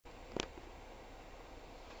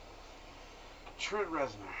Trent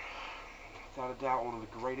Reznor, without a doubt one of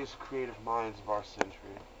the greatest creative minds of our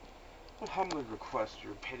century, I humbly request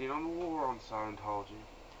your opinion on the war on Scientology.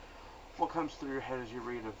 What comes through your head as you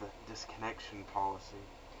read of the disconnection policy?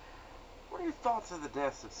 What are your thoughts of the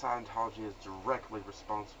deaths that Scientology is directly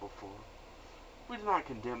responsible for? We do not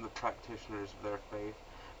condemn the practitioners of their faith,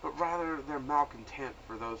 but rather their malcontent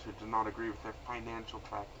for those who do not agree with their financial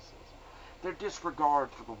practices, their disregard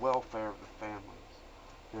for the welfare of the families,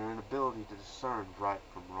 their inability to discern right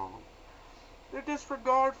from wrong, their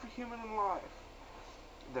disregard for human life,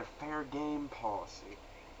 their fair game policy,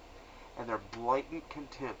 and their blatant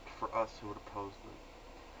contempt for us who would oppose them.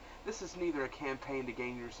 This is neither a campaign to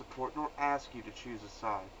gain your support nor ask you to choose a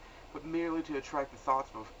side, but merely to attract the thoughts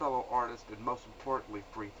of a fellow artist and most importantly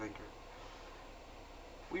free thinker.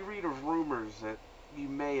 We read of rumors that you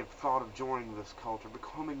may have thought of joining this culture,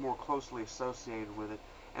 becoming more closely associated with it,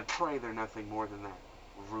 and pray they're nothing more than that,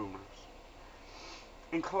 rumors.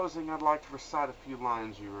 In closing, I'd like to recite a few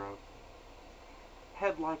lines you wrote.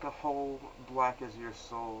 Head like a hole, black as your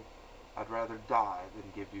soul, I'd rather die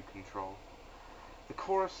than give you control. The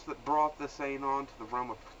chorus that brought this on to the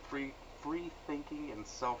realm of free thinking and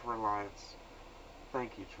self-reliance.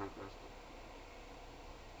 Thank you, Trent Reznor.